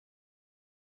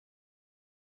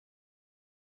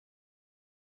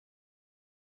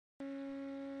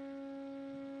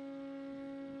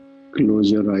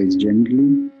Close your eyes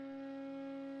gently.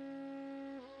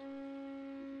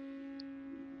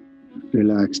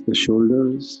 Relax the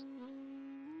shoulders.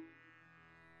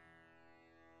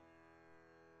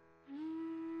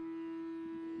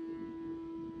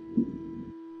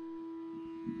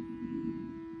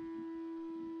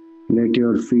 Let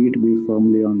your feet be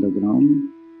firmly on the ground.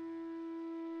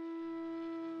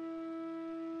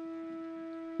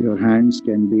 Your hands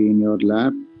can be in your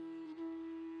lap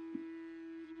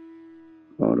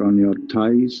or on your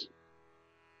thighs.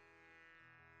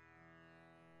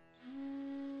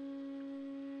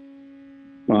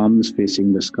 Palms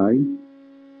facing the sky.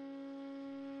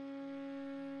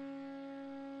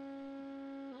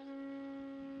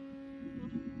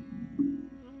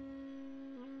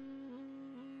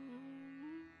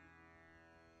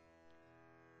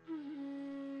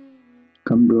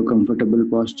 Come to a comfortable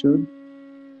posture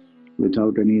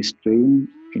without any strain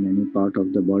in any part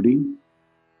of the body.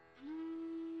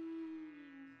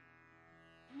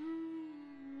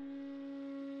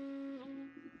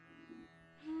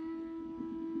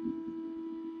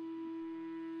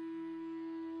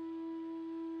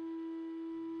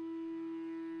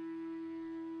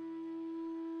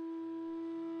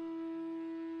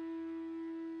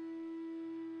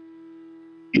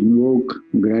 Invoke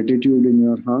gratitude in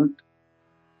your heart.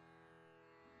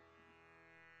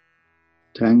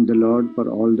 Thank the Lord for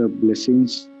all the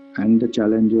blessings and the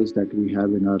challenges that we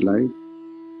have in our life.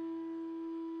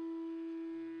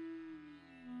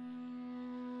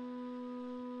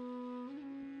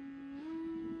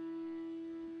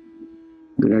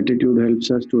 Gratitude helps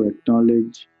us to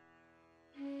acknowledge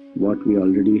what we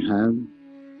already have,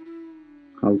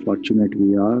 how fortunate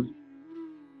we are.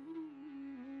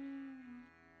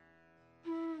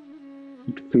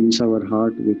 It fills our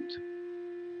heart with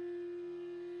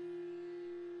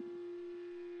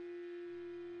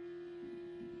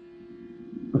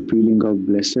a feeling of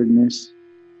blessedness,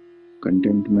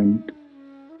 contentment,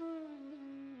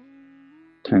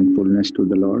 thankfulness to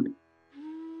the Lord.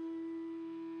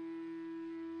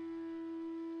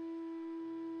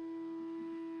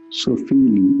 So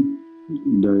feel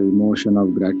the emotion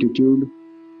of gratitude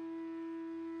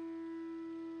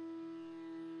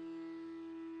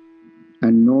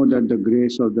and know that the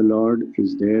grace of the Lord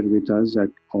is there with us at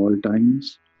all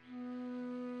times.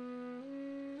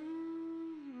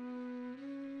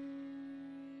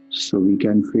 So we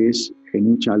can face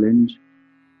any challenge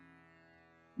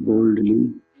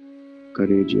boldly,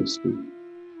 courageously.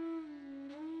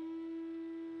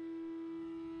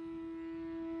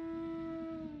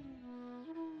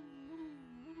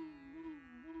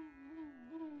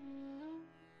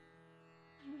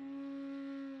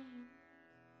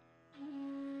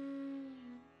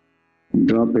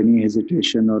 Drop any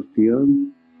hesitation or fear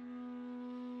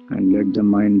and let the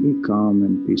mind be calm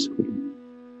and peaceful.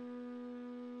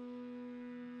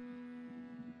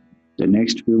 The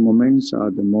next few moments are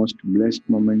the most blessed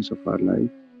moments of our life,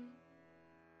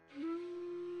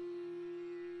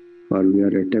 for we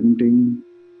are attempting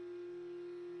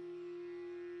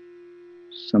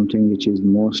something which is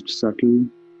most subtle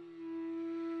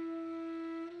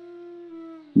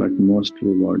but most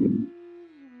rewarding.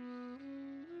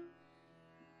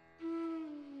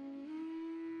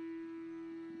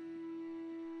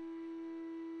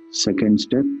 Second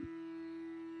step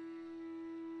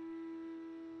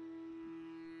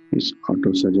is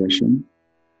auto-suggestion.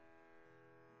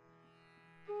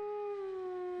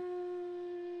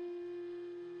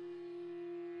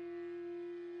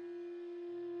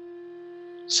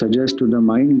 Suggest to the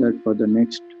mind that for the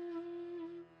next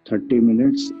 30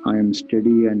 minutes I am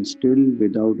steady and still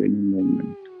without any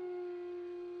movement.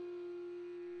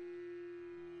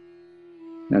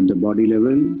 At the body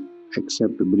level,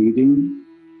 except breathing,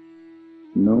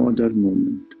 no other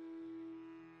movement.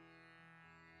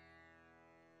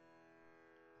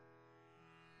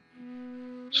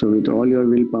 So with all your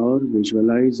willpower,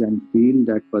 visualize and feel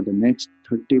that for the next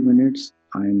 30 minutes,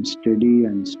 I am steady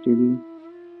and still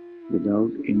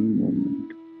without any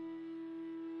movement.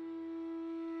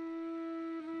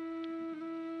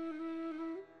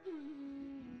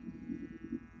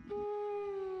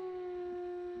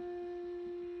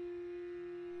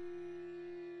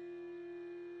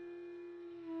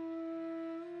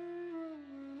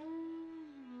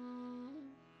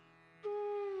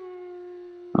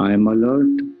 I am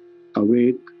alert,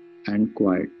 awake, and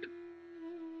quiet.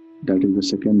 That is the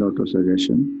second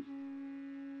auto-suggestion.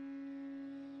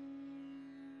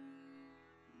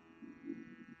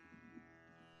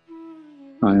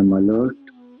 I am alert,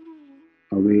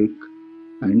 awake,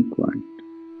 and quiet.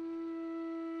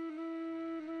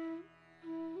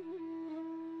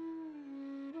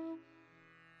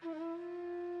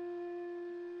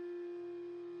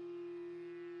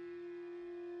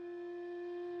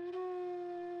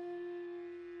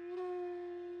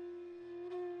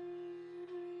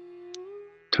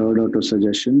 Third auto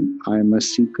suggestion, I am a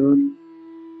seeker,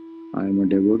 I am a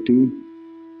devotee.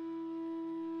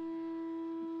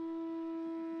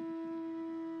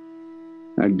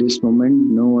 At this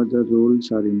moment, no other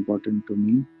roles are important to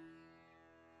me.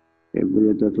 Every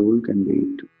other role can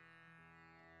wait.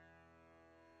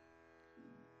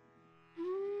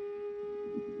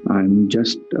 I am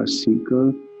just a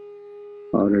seeker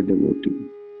or a devotee.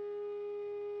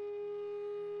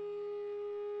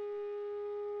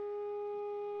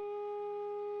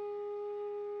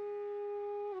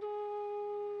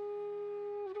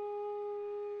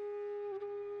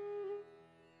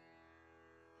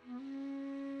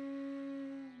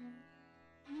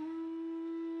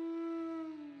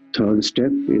 Third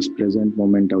step is present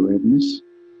moment awareness.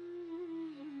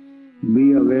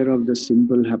 Be aware of the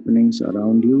simple happenings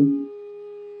around you.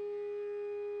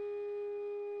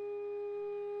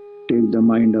 Take the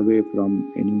mind away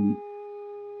from any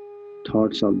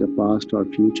thoughts of the past or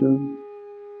future.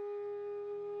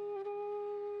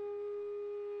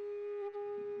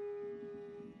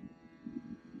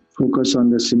 Focus on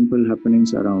the simple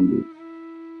happenings around you.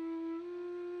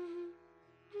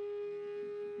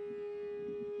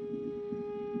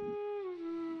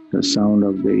 The sound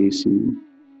of the AC,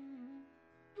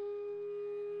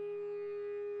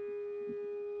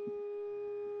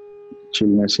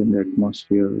 chillness in the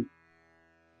atmosphere,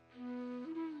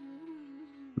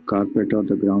 the carpet or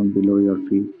the ground below your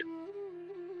feet.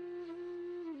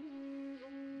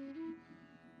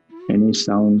 Any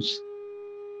sounds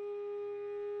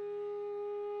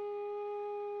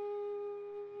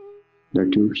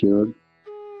that you hear,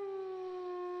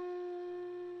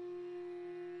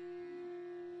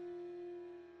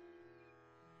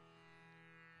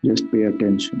 just pay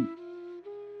attention.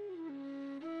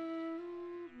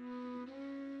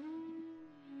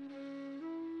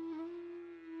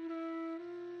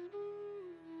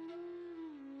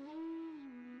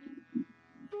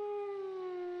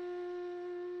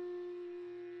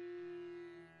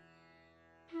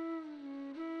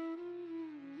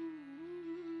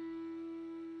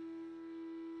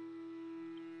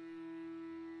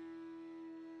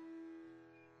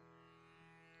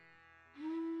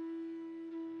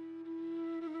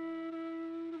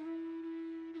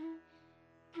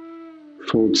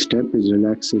 Fourth step is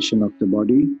relaxation of the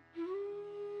body.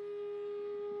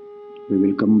 We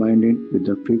will combine it with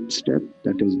the fifth step,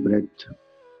 that is breath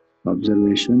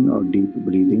observation or deep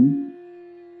breathing.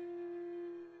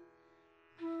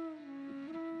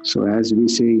 So as we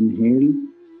say inhale,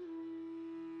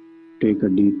 take a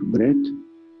deep breath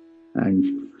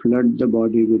and flood the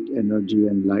body with energy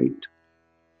and light.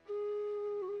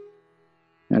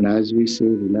 And as we say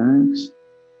relax,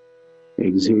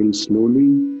 exhale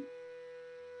slowly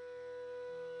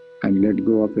and let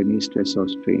go of any stress or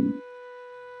strain.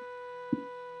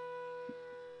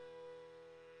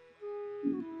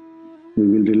 We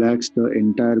will relax the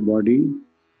entire body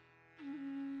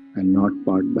and not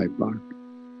part by part.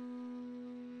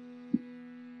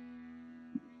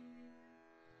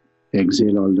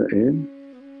 Exhale all the air.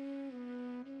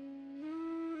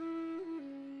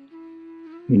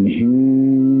 Inhale.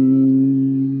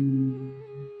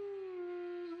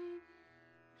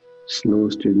 Slow,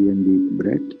 steady and deep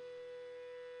breath.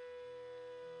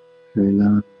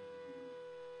 Relax.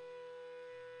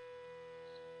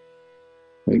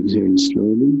 Exhale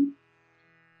slowly.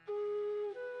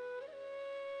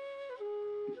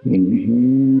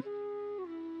 Inhale.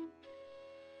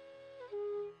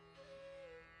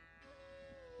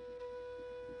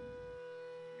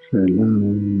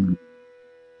 Relax.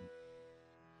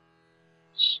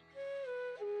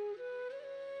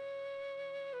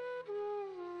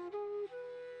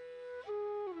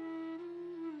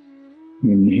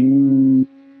 Inhale.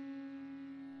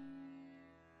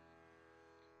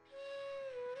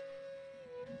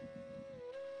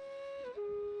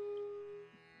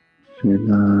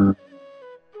 Relax.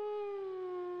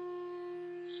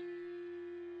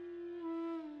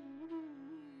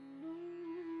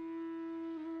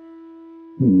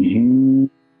 Inhale.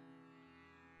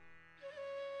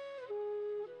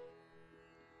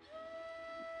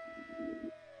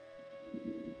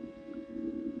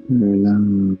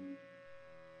 Relax.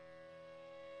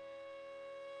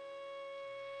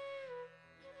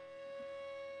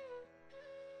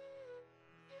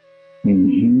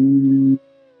 Inhale.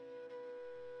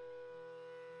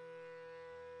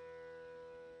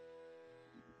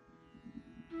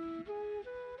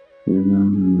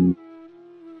 Relax.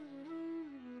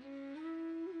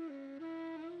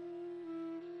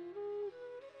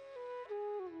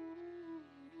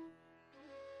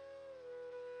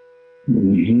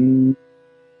 Inhale.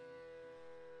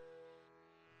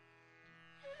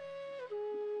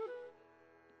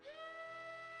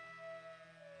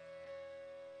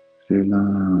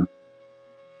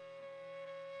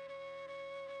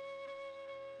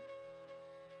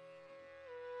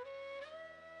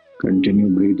 Continue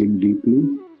breathing deeply.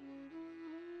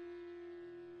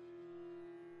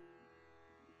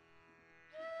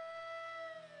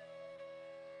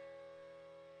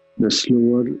 The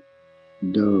slower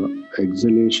the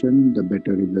exhalation, the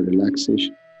better is the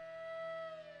relaxation.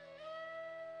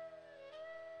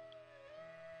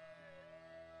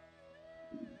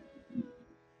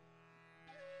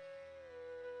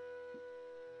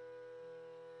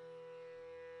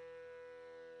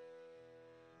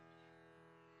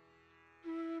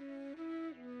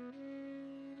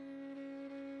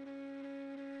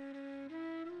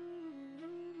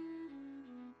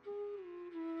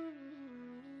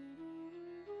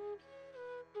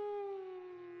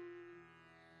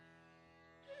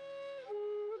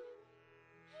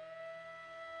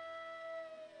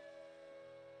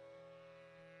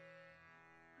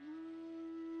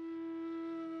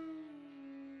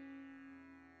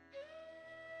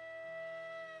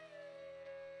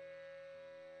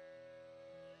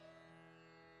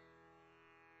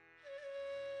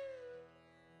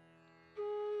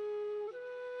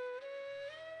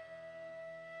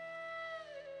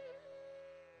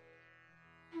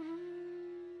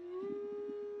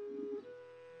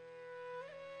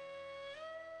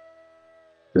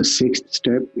 The sixth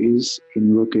step is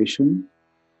invocation.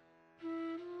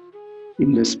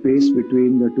 In the space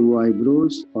between the two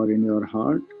eyebrows or in your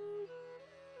heart,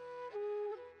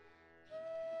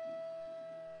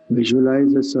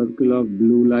 visualize a circle of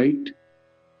blue light.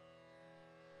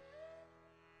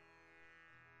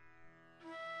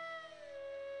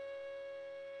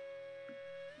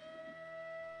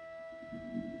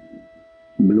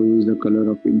 Blue is the color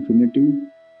of infinity.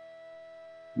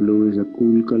 Blue is a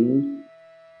cool color.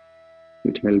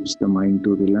 It helps the mind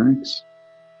to relax.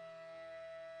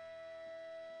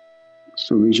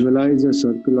 So visualize a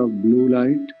circle of blue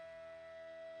light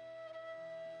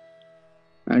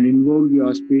and invoke the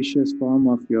auspicious form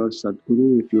of your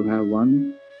Sadguru if you have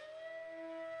one,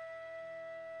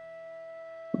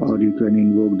 or you can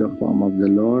invoke the form of the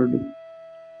Lord,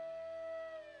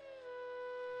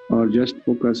 or just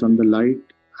focus on the light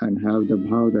and have the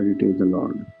bhav that it is the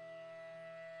Lord.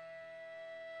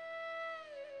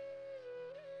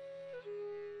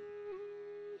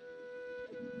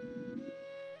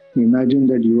 Imagine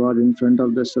that you are in front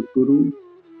of the Sadguru.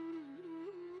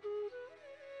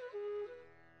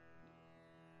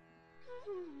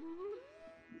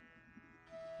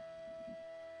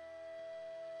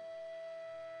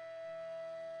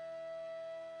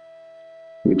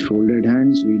 With folded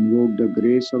hands, we invoke the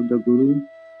grace of the Guru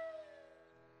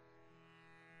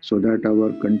so that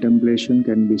our contemplation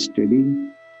can be steady.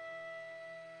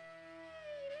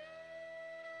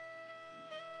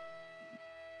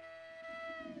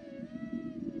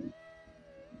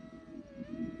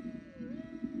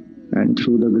 And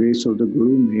through the grace of the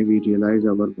Guru, may we realize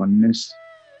our oneness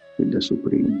with the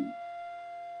Supreme.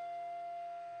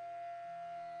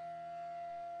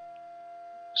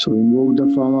 So invoke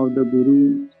the form of the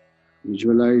Guru.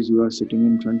 Visualize you are sitting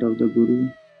in front of the Guru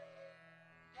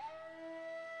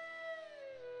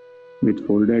with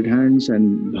folded hands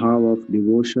and bhav of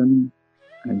devotion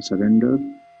and surrender.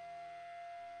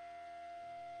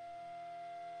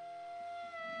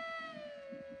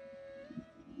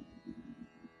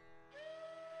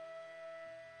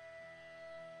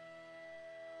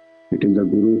 It is the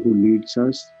Guru who leads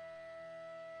us,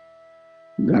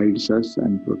 guides us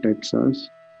and protects us.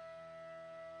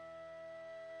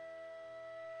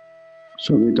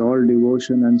 So with all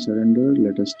devotion and surrender,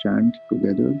 let us chant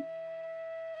together.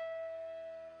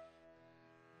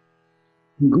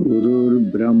 Gurur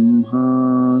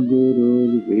Brahma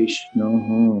Gurur Vishnu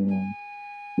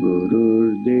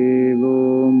Gurur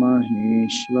Devo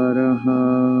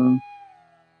Maheshwaraha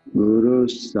Guru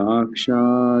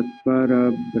Sakshat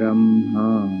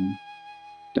Parabrahma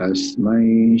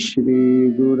Tasmai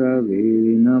Shri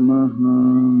Gurave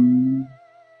Namaha.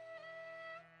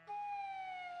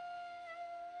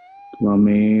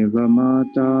 Tvameva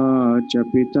Mata Cha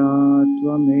Pita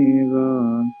Tvameva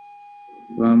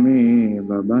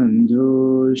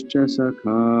Bandhuscha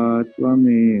Sakha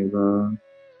Tvameva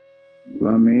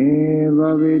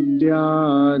Vidya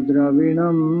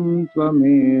Dravinam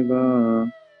Tvameva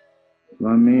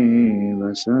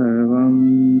Sarvam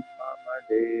Mama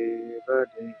Deva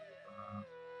Deva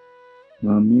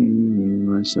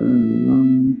Tvameva Sarvam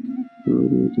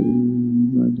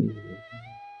Gurudeva Deva.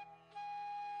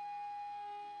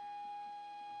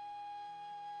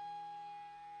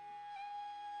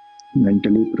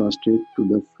 Mentally prostrate to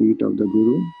the feet of the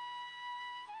Guru.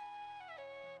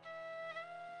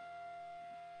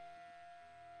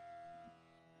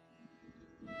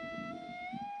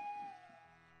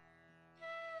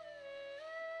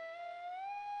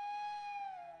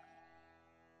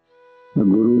 The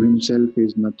Guru himself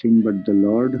is nothing but the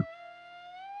Lord.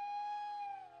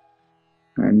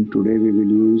 And today we will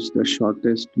use the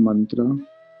shortest mantra,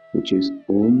 which is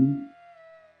OM,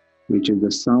 which is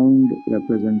the sound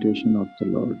representation of the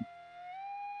Lord.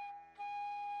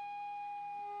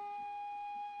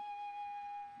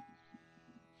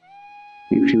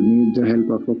 If you need the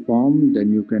help of a form,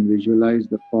 then you can visualize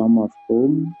the form of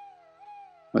OM.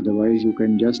 Otherwise, you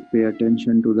can just pay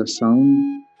attention to the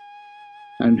sound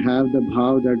and have the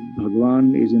bhav that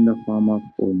Bhagwan is in the form of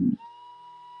OM.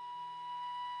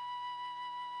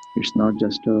 It's not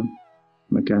just a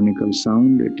mechanical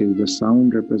sound, it is the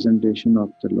sound representation of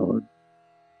the Lord.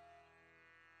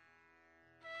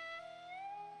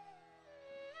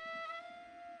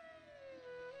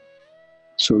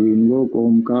 So we invoke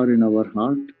Omkar in our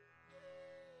heart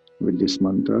with this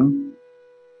mantra,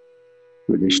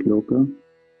 with this shloka.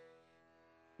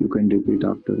 You can repeat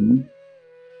after me.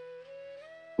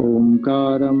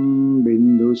 Omkaram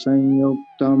bindu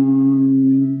sanyuktam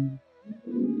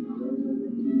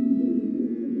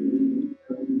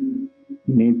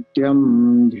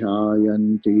nityam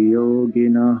dhyayanti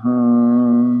yoginaha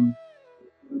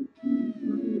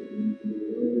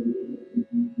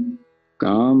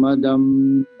kamadam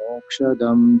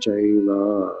mokshadam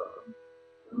chaiva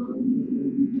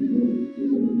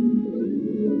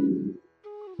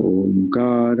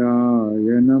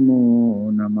Omkaraya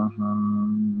namo namaha.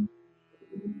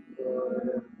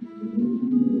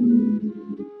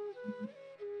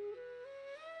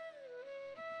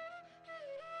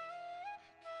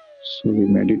 So we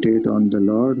meditate on the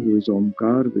Lord who is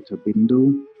Omkar with a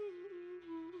bindu,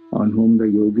 on whom the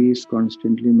yogis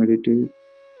constantly meditate,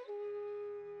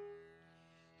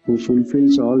 who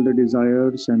fulfills all the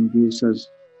desires and gives us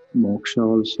moksha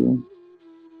also.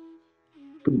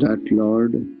 To that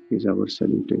Lord is our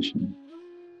salutation.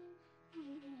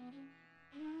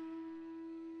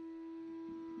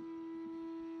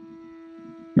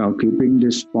 Now keeping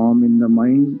this form in the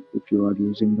mind, if you are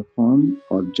using the form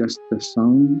or just the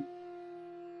sound,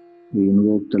 we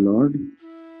invoke the Lord.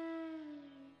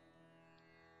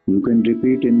 You can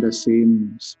repeat in the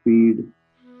same speed,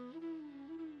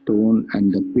 tone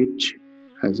and the pitch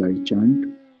as I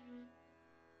chant.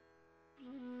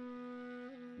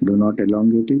 Do not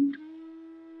elongate it.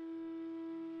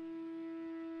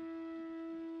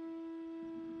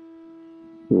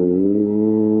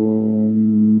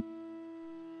 Om.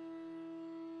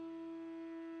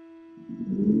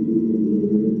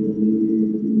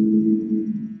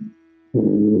 Om.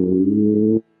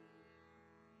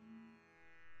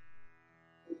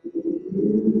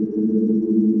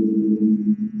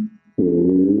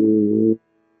 Om.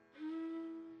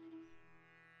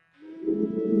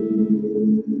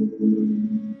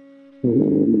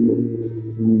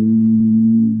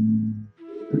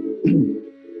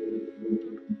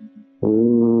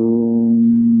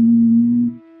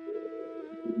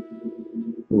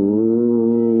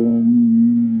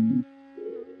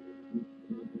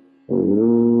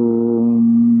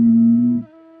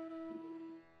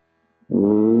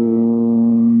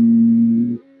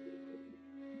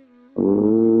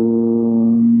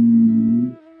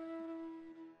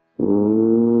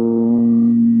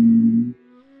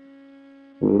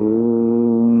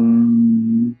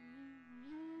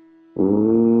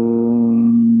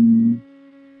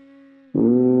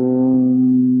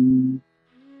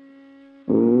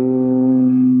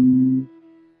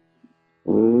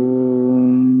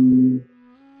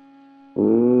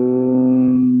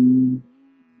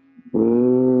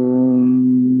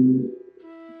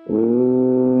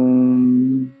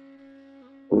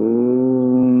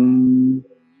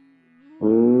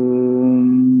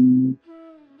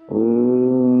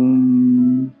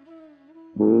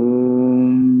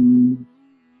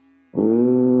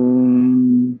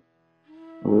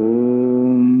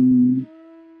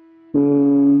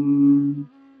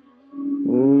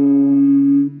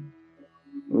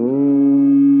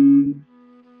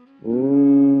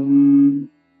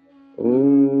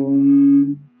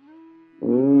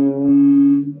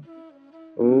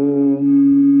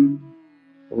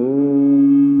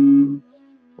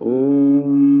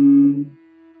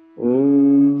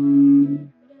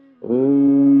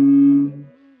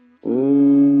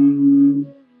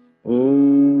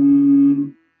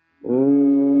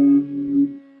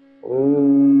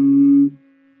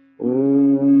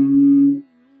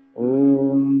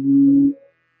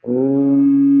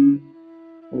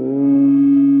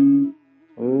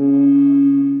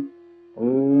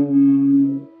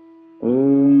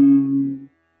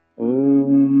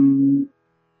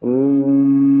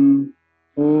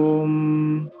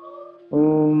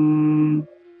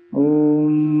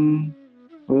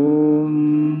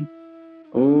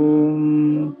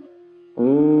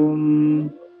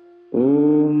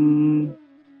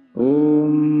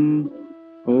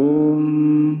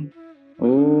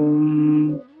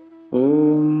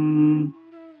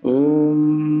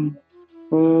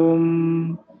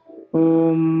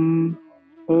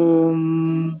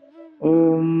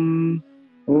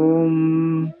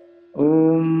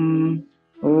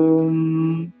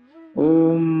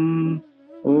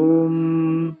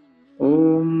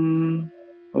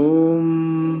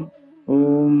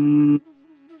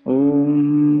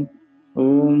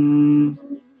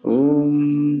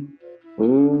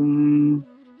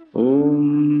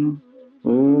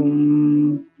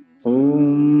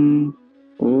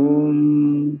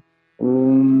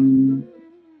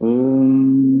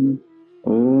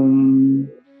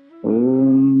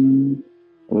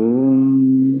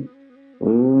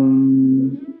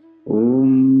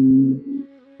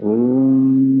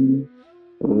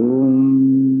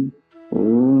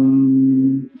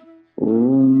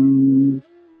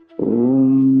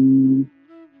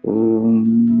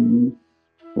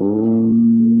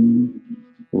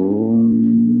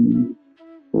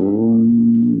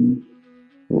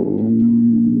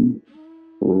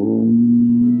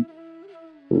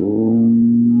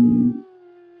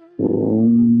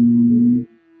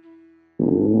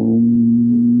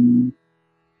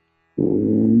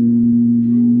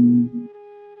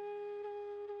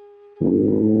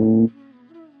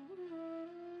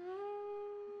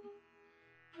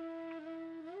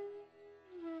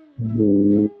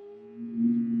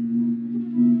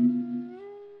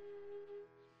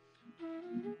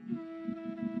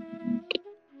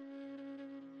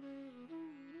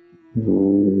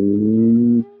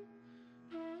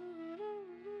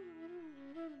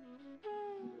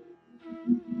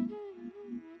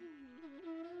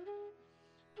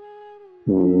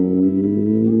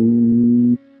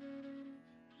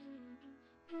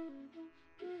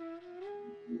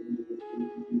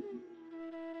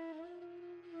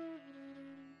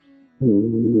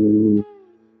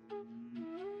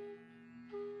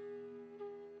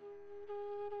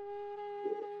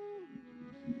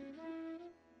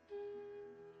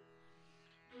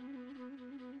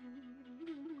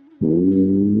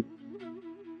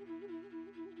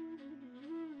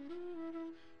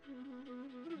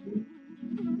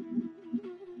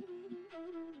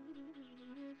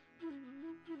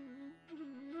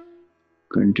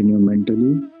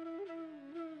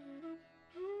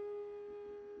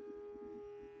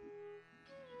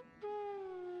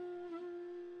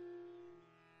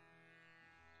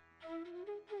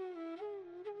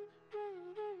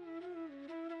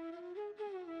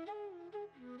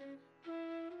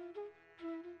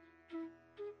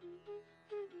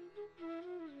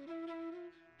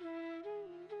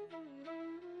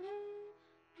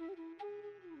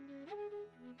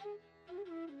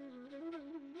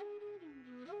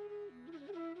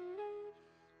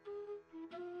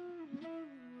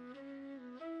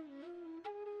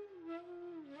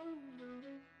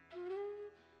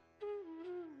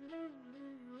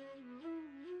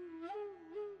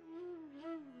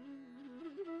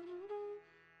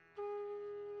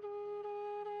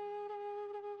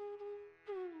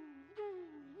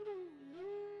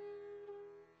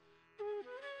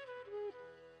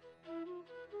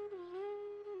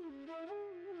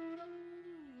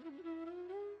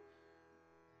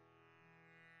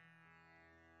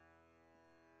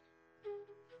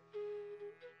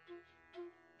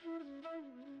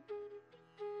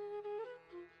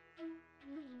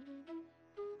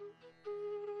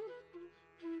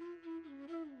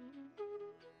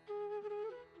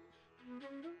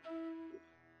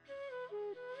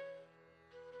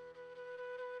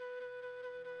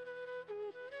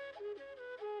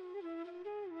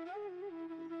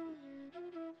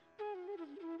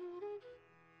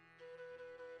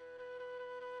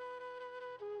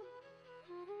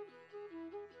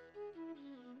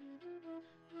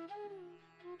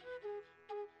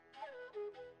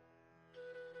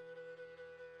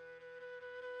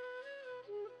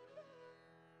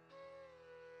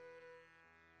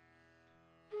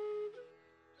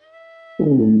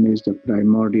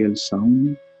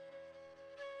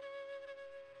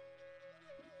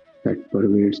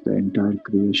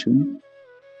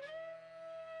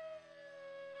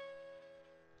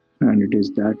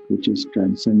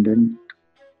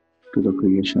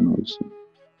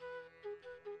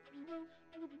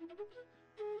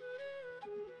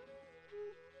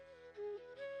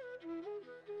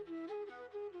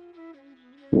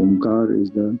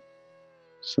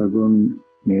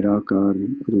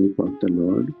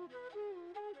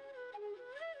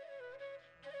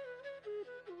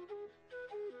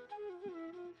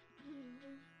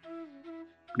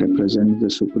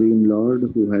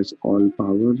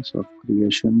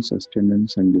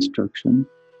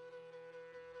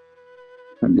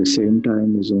 the same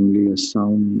time is only a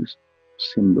sound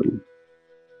symbol.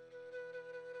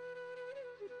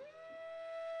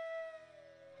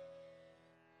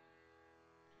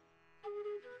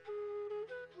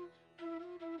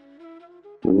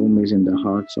 Om is in the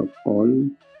hearts of all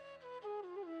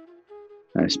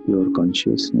as pure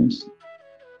consciousness,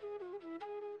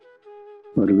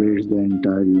 pervades the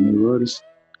entire universe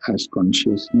as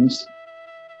consciousness,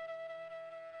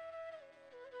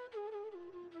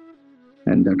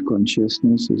 and that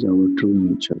consciousness is our true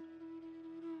nature.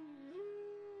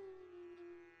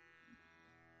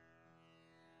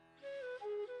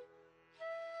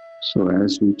 So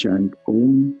as we chant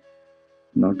Om,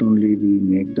 not only we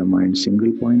make the mind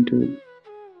single-pointed,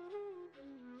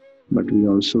 but we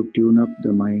also tune up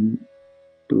the mind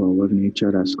to our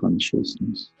nature as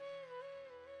consciousness.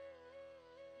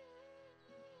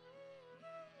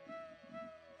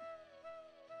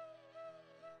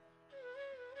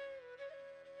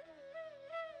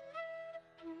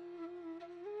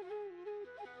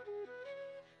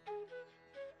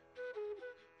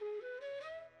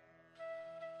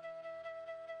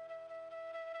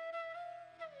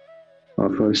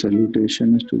 Offer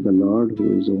salutations to the Lord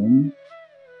who is Om.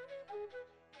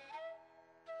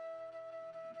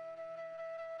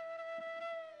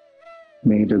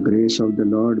 May the grace of the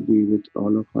Lord be with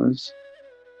all of us,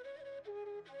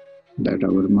 that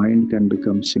our mind can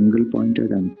become single-pointed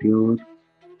and pure,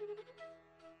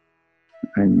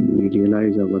 and we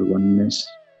realize our oneness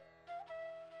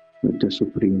with the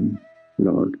Supreme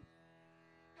Lord.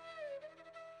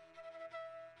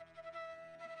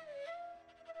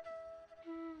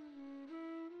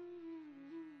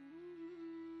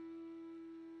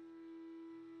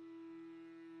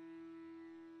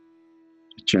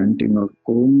 The chanting of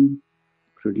Om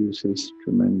produces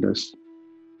tremendous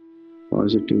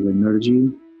positive energy,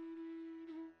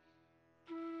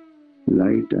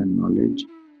 light and knowledge.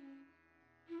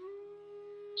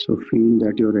 So feel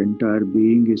that your entire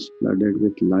being is flooded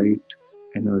with light,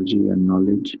 energy and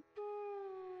knowledge,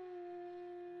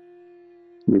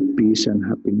 with peace and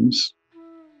happiness.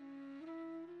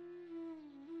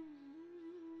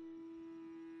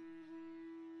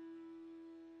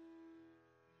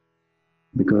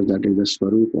 Because that is the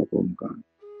Swarup of Omkar.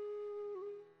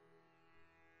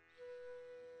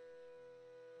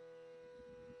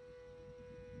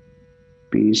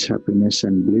 Peace, happiness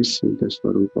and bliss is the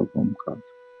Swarup of Omkar.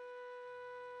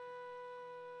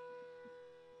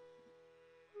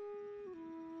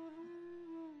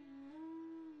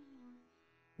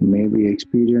 May we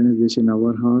experience this in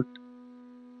our heart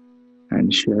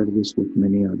and share this with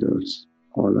many others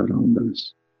all around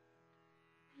us.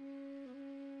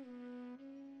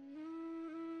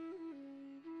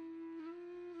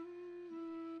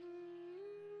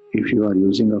 If you are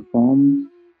using a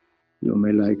form, you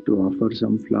may like to offer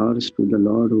some flowers to the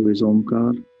Lord who is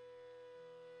Omkar.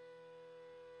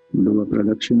 Do a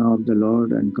pradakshina of the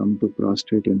Lord and come to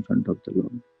prostrate in front of the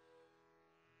Lord.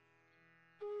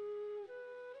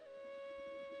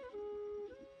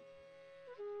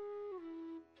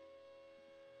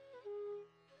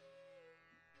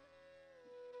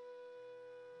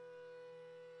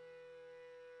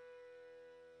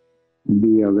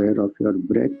 Be aware of your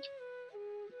breath.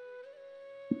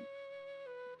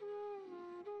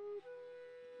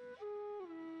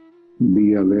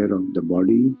 Be aware of the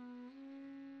body.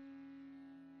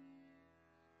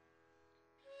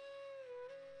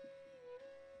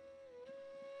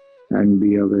 And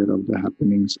be aware of the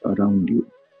happenings around you.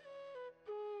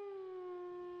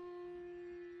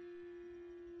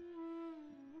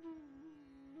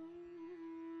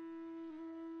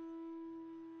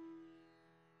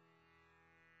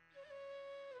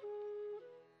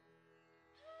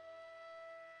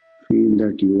 Feel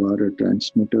that you are a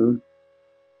transmitter,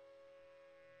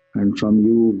 and from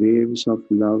you waves of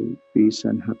love, peace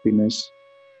and happiness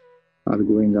are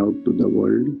going out to the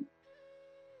world.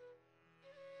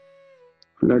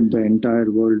 Flood the entire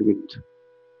world with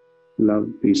love,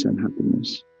 peace and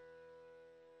happiness.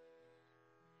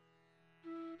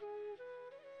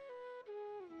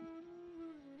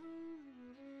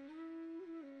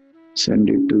 Send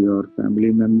it to your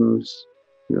family members,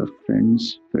 your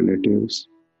friends, relatives,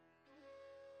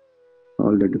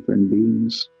 all the different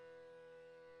beings.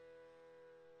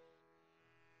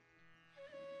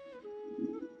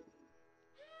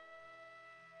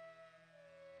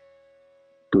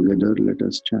 Together, let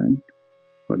us chant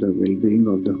for the well-being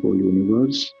of the whole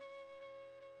universe.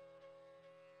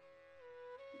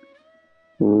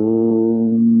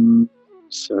 Om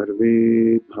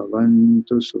Sarve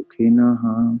Bhavantu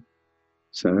Sukhinaha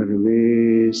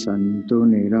Sarve Santu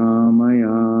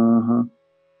Niramayaha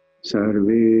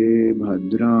सर्वे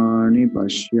भद्राणि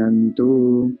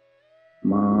पश्यन्तु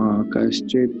मा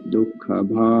कश्चित्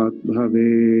दुःखभाग्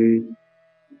भवेत्।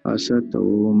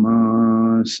 असतो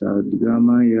मा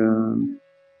सद्गमय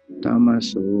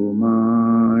तमसो मा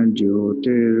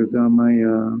ज्योतिर्गमय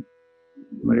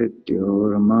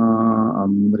मृत्योर्मा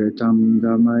अमृतं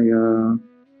गमय।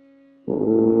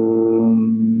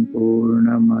 ॐ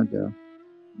पूर्णमद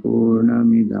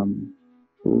पूर्णमिदं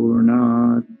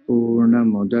पूर्णात्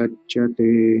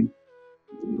पूर्णमुदच्यते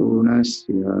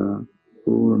पूर्णस्य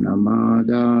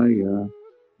पूर्णमादाय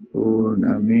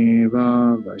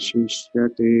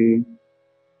पूर्णमेवावशिष्यते।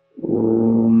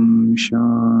 ॐ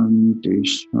शान्ति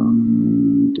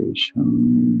शान्ति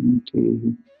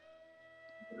शान्तिः।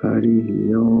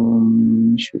 हरिः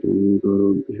ॐ श्री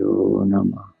गुरुभ्यो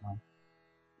नमः।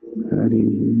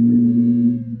 हरिः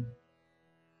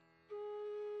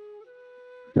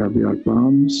Rub your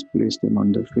palms, place them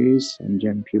on the face and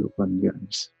gently open the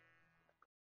eyes.